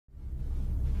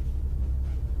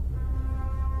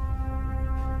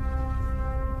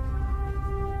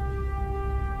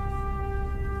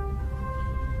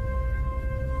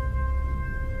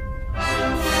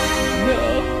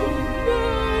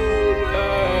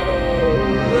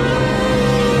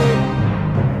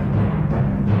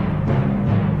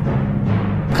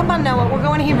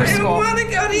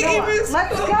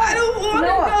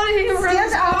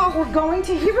not going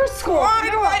to Hebrew school. Why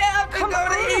do I have to go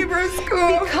to Hebrew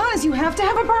school? Because you have to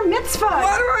have a bar mitzvah.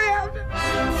 Why do I have to?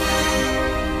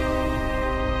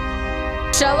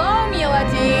 Shalom,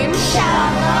 Yeladim.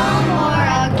 Shalom,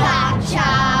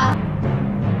 Moragacha.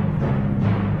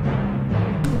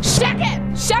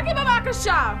 Sheket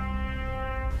b'makasha.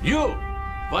 You,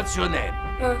 what's your name?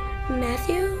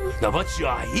 Matthew? Now, what's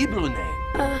your Hebrew name?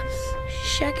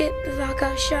 Sheket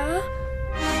Vakasha.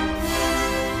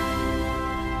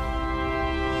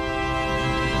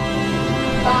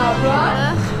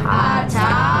 Baruch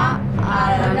atah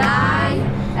Adonai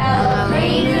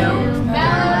Eloheinu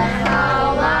melech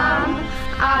haolam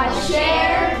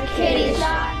asher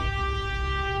kiddushai.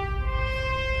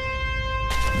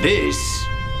 This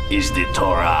is the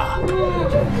Torah.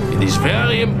 It is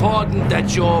very important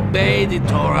that you obey the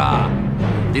Torah.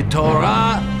 The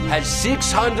Torah has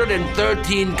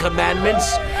 613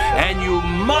 commandments, and you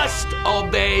must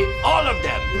obey all of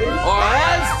them, or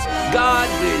else God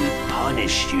will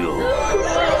punish you.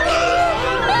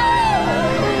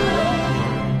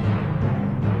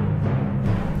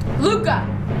 Luca,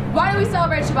 why do we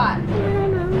celebrate Shabbat?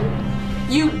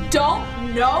 You don't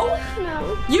know?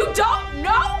 No. You don't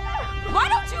know? Why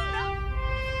don't you know?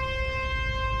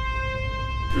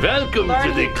 Welcome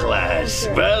to the class.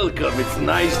 Welcome. It's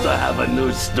nice to have a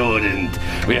new student.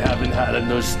 We haven't had a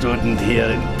new student here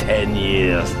in 10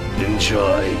 years.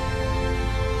 Enjoy.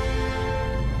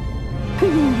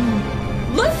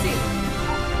 Lucy,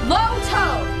 low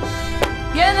toe.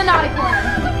 Get in the naughty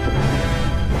corner.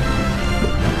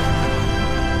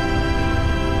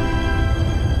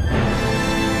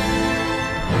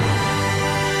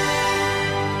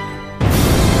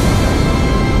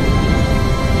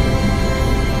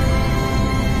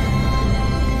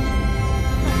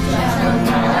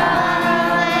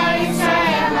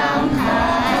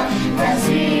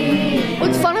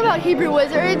 Hebrew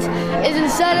Wizards is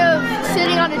instead of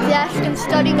sitting on a desk and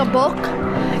studying a book,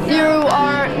 you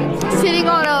are sitting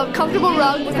on a comfortable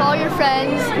rug with all your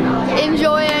friends,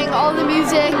 enjoying all the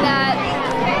music that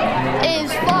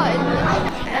is fun.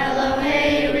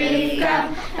 Elohei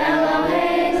Rivka,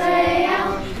 Elohei Leah,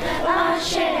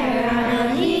 Asher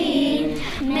Ani,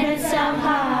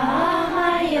 Mitzvah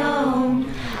Hayom,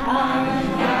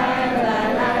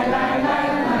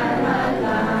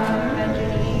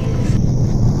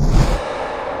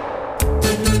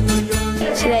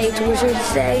 Today's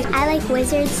Wizards Day. I like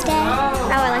Wizards Day. Oh,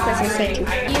 I like Wizards Day too.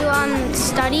 You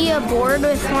study aboard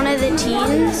with one of the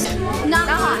teens.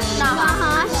 Nahash. Sima.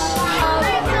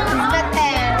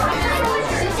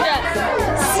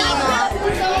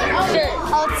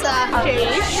 Haltza.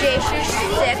 6.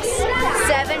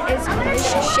 7 is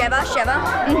Sheva.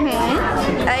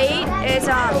 8 is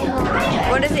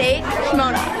what is 8?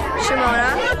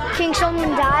 Shimona. King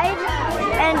Solomon died,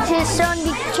 and his son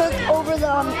took over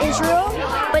Israel,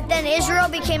 but then Israel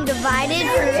became divided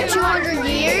for 200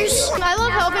 years. I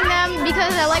love helping them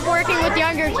because I like working with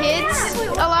younger kids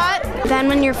a lot. Then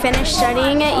when you're finished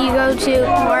studying it, you go to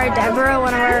Laura Deborah,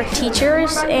 one of our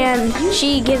teachers, and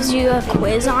she gives you a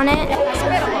quiz on it.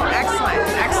 Excellent.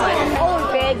 Oh,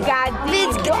 Big God D.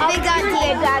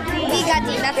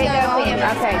 That's what I'm going.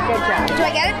 Okay, good job. Do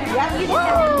I get it? Yep.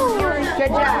 Good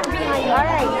job. All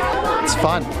right. It's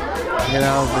fun. You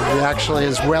know, he actually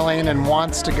is willing and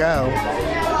wants to go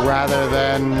rather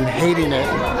than hating it,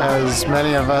 as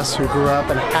many of us who grew up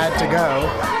and had to go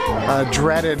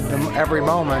dreaded every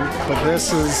moment. But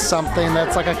this is something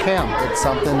that's like a camp. It's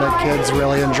something that kids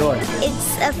really enjoy.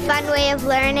 It's a fun way of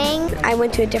learning. I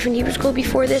went to a different Hebrew school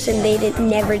before this, and they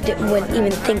would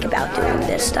even think about doing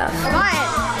this stuff.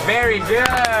 Very good.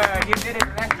 You did it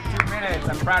in less than 2 minutes.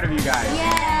 I'm proud of you guys.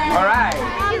 Yeah. All right.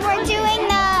 We're doing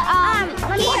the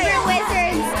Hebrew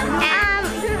Wizards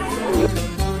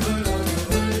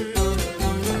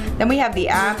Then we have the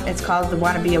app. It's called the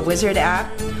Wanna Be a Wizard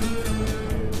app.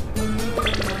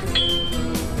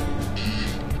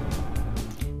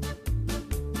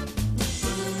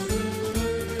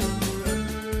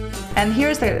 And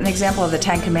here's an example of the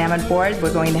 10 Commandment board.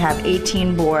 We're going to have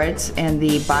 18 boards in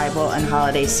the Bible and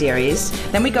Holiday series.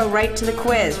 Then we go right to the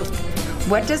quiz.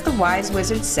 What does the wise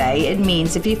wizard say it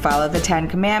means if you follow the 10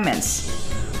 Commandments?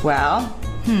 Well,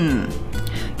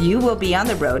 you will be on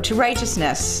the road to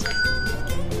righteousness.